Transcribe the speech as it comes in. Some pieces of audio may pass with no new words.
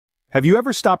Have you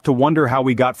ever stopped to wonder how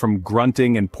we got from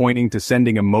grunting and pointing to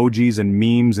sending emojis and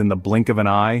memes in the blink of an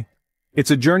eye?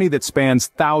 It's a journey that spans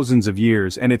thousands of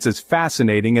years, and it's as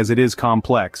fascinating as it is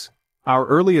complex. Our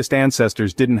earliest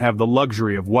ancestors didn't have the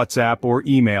luxury of WhatsApp or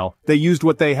email. They used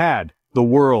what they had, the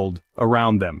world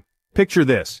around them. Picture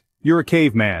this. You're a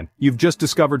caveman, you've just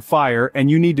discovered fire, and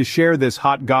you need to share this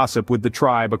hot gossip with the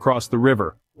tribe across the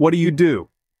river. What do?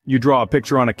 You draw a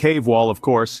picture on a cave wall, of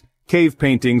course. Cave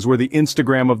paintings were the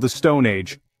Instagram of the Stone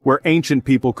Age, where ancient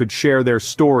people could share their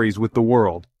stories with the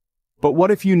world. But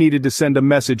what if you needed to send a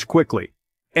message quickly?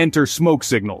 Enter smoke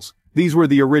signals. These were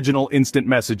the original instant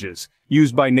messages,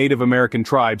 used by Native American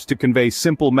tribes to convey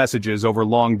simple messages over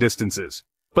long distances.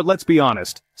 But let's be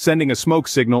honest, sending a smoke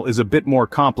signal is a bit more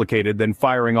complicated than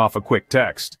firing off a quick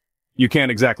text. You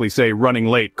can't exactly say running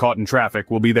late, caught in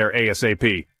traffic, will be there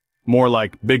ASAP. More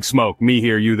like big smoke, me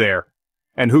here, you there.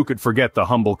 And who could forget the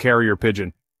humble carrier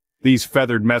pigeon? These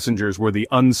feathered messengers were the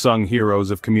unsung heroes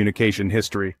of communication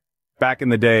history. Back in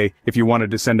the day, if you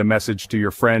wanted to send a message to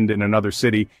your friend in another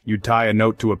city, you'd tie a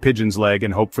note to a pigeon's leg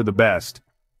and hope for the best.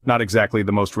 Not exactly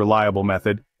the most reliable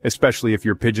method, especially if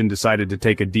your pigeon decided to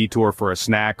take a detour for a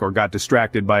snack or got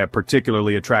distracted by a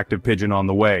particularly attractive pigeon on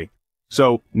the way.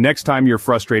 So, next time you're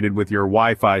frustrated with your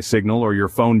Wi-Fi signal or your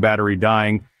phone battery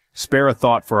dying, spare a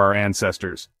thought for our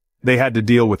ancestors. They had to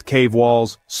deal with cave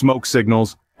walls, smoke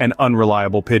signals, and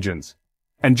unreliable pigeons.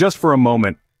 And just for a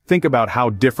moment, think about how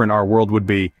different our world would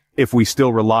be if we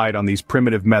still relied on these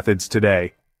primitive methods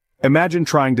today. Imagine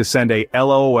trying to send a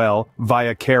LOL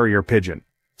via carrier pigeon.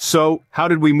 So, how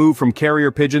did we move from carrier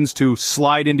pigeons to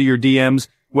slide into your DMs?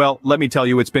 Well, let me tell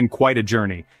you, it's been quite a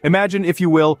journey. Imagine, if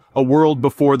you will, a world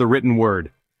before the written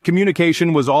word.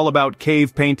 Communication was all about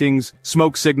cave paintings,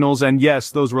 smoke signals, and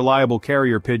yes, those reliable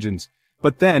carrier pigeons.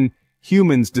 But then,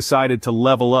 humans decided to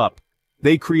level up.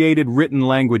 They created written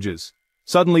languages.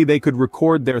 Suddenly they could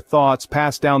record their thoughts,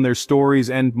 pass down their stories,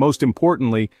 and, most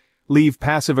importantly, leave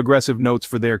passive-aggressive notes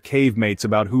for their cave mates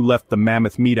about who left the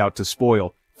mammoth meat out to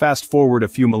spoil. Fast forward a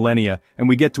few millennia, and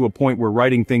we get to a point where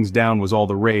writing things down was all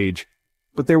the rage.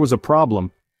 But there was a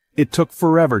problem. It took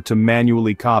forever to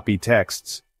manually copy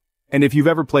texts. And if you've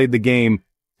ever played the game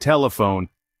Telephone,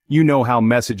 you know how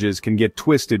messages can get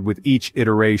twisted with each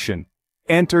iteration.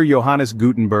 Enter Johannes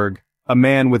Gutenberg, a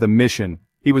man with a mission.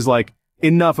 He was like,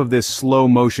 enough of this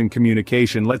slow-motion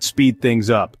communication, let's speed things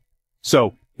up.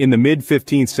 So, in the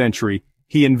mid-15th century,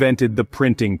 he invented the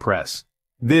printing press.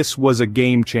 This was a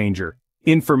game-changer.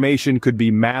 Information could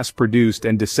be mass-produced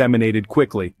and disseminated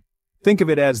quickly. Think of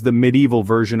it as the medieval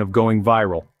version of going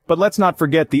viral. But let's not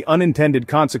forget the unintended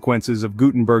consequences of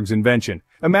Gutenberg's invention.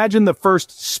 Imagine the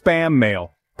first spam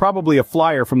mail. Probably a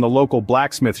flyer from the local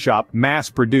blacksmith shop,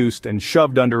 mass-produced and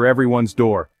shoved under everyone's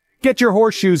door. Get your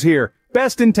horseshoes here.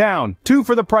 Best in town. 2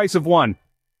 for the price of 1.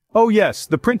 Oh yes,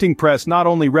 the printing press not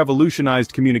only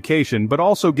revolutionized communication, but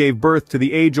also gave birth to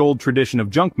the age-old tradition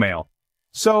of junk mail.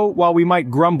 So, while we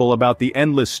might grumble about the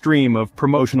endless stream of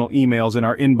promotional emails in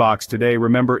our inbox today,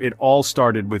 remember it all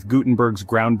started with Gutenberg's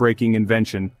groundbreaking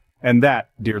invention. And that,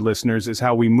 dear listeners, is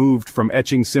how we moved from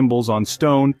etching symbols on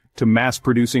stone to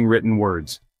mass-producing written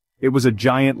words. It was a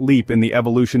giant leap in the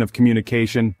evolution of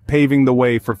communication, paving the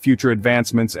way for future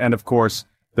advancements and, of course,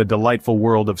 the delightful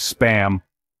world of spam.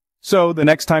 So, the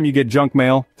next time you get junk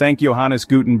mail, thank Johannes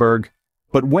Gutenberg.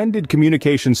 But when did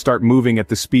communication start moving at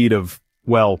the speed of,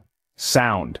 well,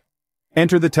 sound?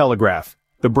 Enter the telegraph,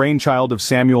 the brainchild of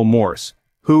Samuel Morse,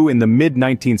 who, in the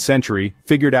mid-19th century,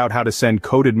 figured out how to send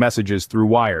coded messages through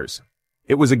wires.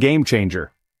 It was a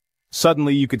game-changer.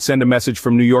 Suddenly you could send a message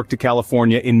from New York to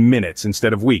California in minutes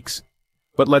instead of weeks.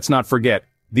 But let's not forget,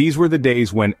 these were the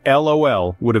days when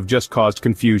LOL would have just caused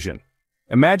confusion.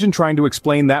 Imagine trying to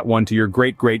explain that one to your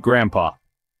great-great-grandpa.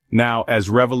 Now, as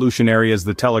revolutionary as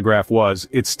the telegraph was,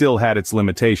 it still had its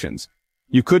limitations.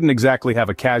 You couldn't exactly have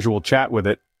a casual chat with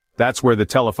it. That's where the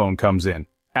telephone comes in.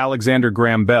 Alexander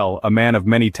Graham Bell, a man of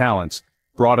many talents,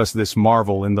 brought us this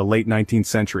marvel in the late 19th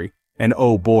century. And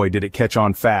oh boy, did it catch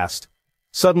on fast.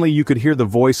 Suddenly you could hear the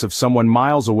voice of someone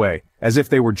miles away, as if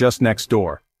they were just next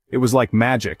door. It was like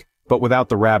magic, but without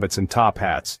the rabbits and top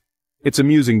hats. It's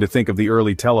amusing to think of the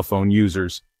early telephone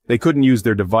users. They couldn't use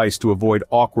their device to avoid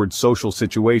awkward social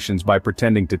situations by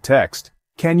pretending to text.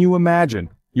 Can you imagine?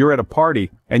 You're at a party,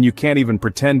 and you can't even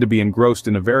pretend to be engrossed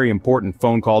in a very important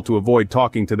phone call to avoid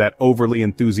talking to that overly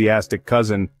enthusiastic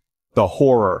cousin. The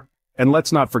horror. And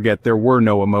let's not forget there were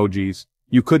no emojis.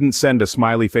 You couldn't send a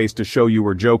smiley face to show you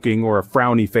were joking or a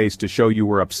frowny face to show you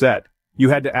were upset. You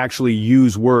had to actually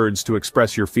use words to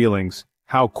express your feelings.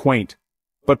 How quaint.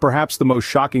 But perhaps the most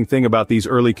shocking thing about these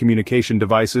early communication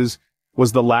devices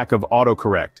was the lack of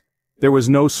autocorrect. There was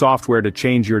no software to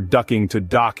change your ducking to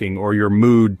docking or your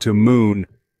mood to moon.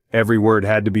 Every word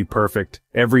had to be perfect.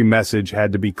 Every message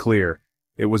had to be clear.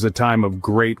 It was a time of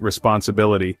great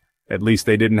responsibility. At least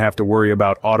they didn't have to worry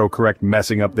about autocorrect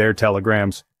messing up their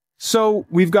telegrams. So,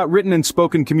 we've got written and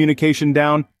spoken communication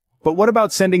down, but what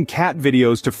about sending cat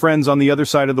videos to friends on the other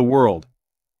side of the world?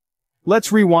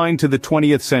 Let's rewind to the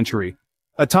 20th century.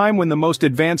 A time when the most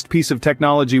advanced piece of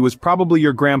technology was probably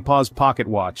your grandpa's pocket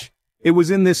watch. It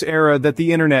was in this era that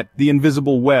the internet, the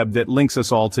invisible web that links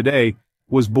us all today,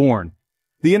 was born.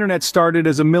 The internet started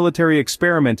as a military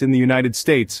experiment in the United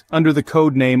States under the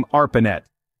code name ARPANET.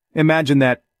 Imagine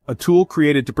that, a tool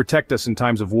created to protect us in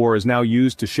times of war is now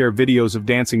used to share videos of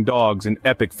dancing dogs and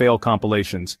epic fail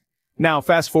compilations. Now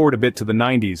fast forward a bit to the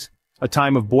 90s, a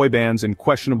time of boy bands and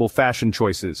questionable fashion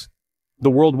choices. The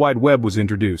World Wide Web was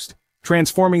introduced,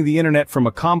 transforming the internet from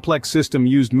a complex system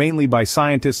used mainly by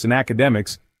scientists and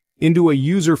academics into a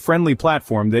user-friendly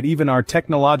platform that even our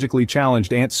technologically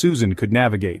challenged Aunt Susan could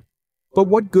navigate. But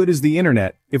what good is the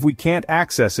internet if we can't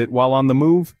access it while on the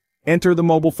move? Enter the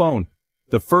mobile phone.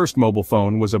 The first mobile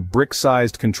phone was a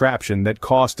brick-sized contraption that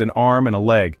cost an arm and a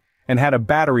leg, and had a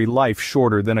battery life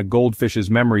shorter than a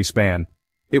goldfish's memory span.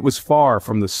 It was far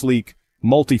from the sleek,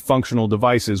 multifunctional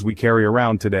devices we carry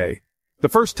around today. The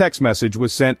first text message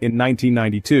was sent in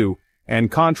 1992,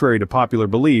 and contrary to popular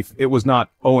belief, it was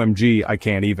not OMG, I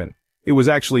can't even. It was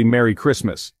actually Merry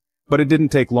Christmas. But it didn't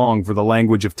take long for the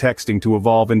language of texting to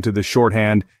evolve into the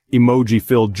shorthand,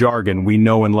 emoji-filled jargon we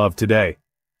know and love today.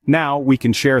 Now we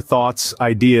can share thoughts,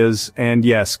 ideas, and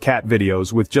yes, cat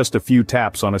videos with just a few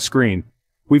taps on a screen.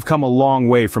 We've come a long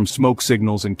way from smoke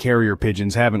signals and carrier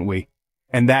pigeons, haven't we?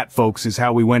 And that, folks, is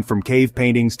how we went from cave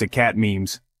paintings to cat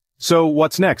memes. So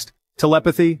what's next?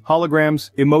 Telepathy, holograms,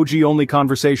 emoji-only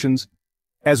conversations?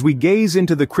 As we gaze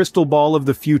into the crystal ball of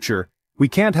the future, we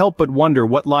can't help but wonder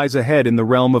what lies ahead in the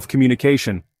realm of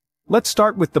communication. Let's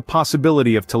start with the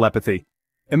possibility of telepathy.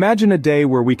 Imagine a day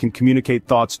where we can communicate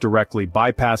thoughts directly,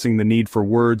 bypassing the need for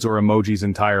words or emojis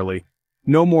entirely.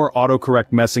 No more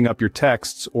autocorrect messing up your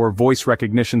texts or voice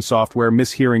recognition software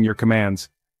mishearing your commands.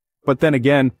 But then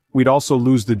again, we'd also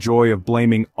lose the joy of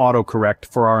blaming autocorrect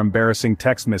for our embarrassing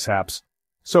text mishaps.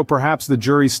 So perhaps the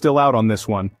jury's still out on this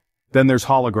one. Then there's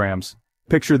holograms.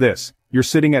 Picture this. You're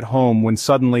sitting at home when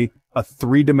suddenly a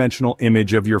three-dimensional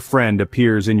image of your friend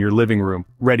appears in your living room,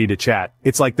 ready to chat.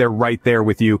 It's like they're right there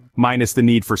with you, minus the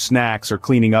need for snacks or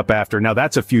cleaning up after. Now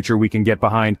that's a future we can get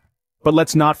behind. But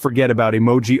let's not forget about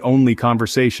emoji-only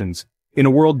conversations. In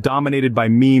a world dominated by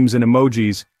memes and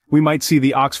emojis, we might see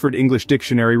the Oxford English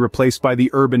Dictionary replaced by the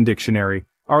Urban Dictionary.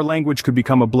 Our language could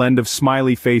become a blend of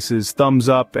smiley faces, thumbs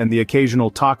up, and the occasional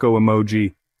taco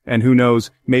emoji. And who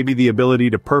knows, maybe the ability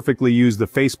to perfectly use the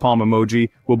facepalm emoji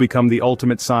will become the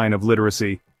ultimate sign of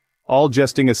literacy. All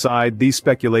jesting aside, these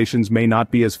speculations may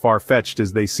not be as far-fetched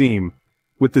as they seem.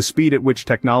 With the speed at which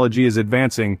technology is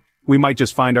advancing, we might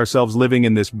just find ourselves living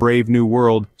in this brave new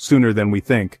world sooner than we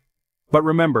think. But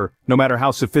remember, no matter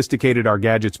how sophisticated our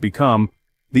gadgets become,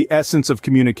 the essence of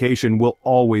communication will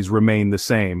always remain the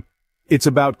same. It's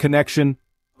about connection,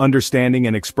 understanding,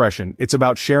 and expression. It's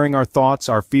about sharing our thoughts,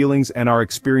 our feelings, and our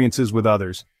experiences with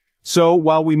others. So,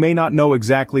 while we may not know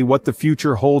exactly what the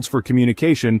future holds for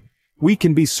communication, we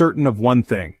can be certain of one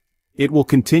thing. It will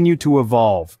continue to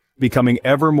evolve, becoming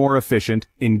ever more efficient,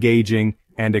 engaging,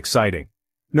 and exciting.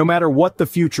 No matter what the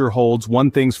future holds,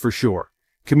 one thing's for sure.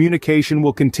 Communication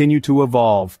will continue to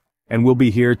evolve, and we'll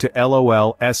be here to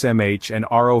LOL, SMH, and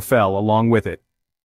ROFL along with it.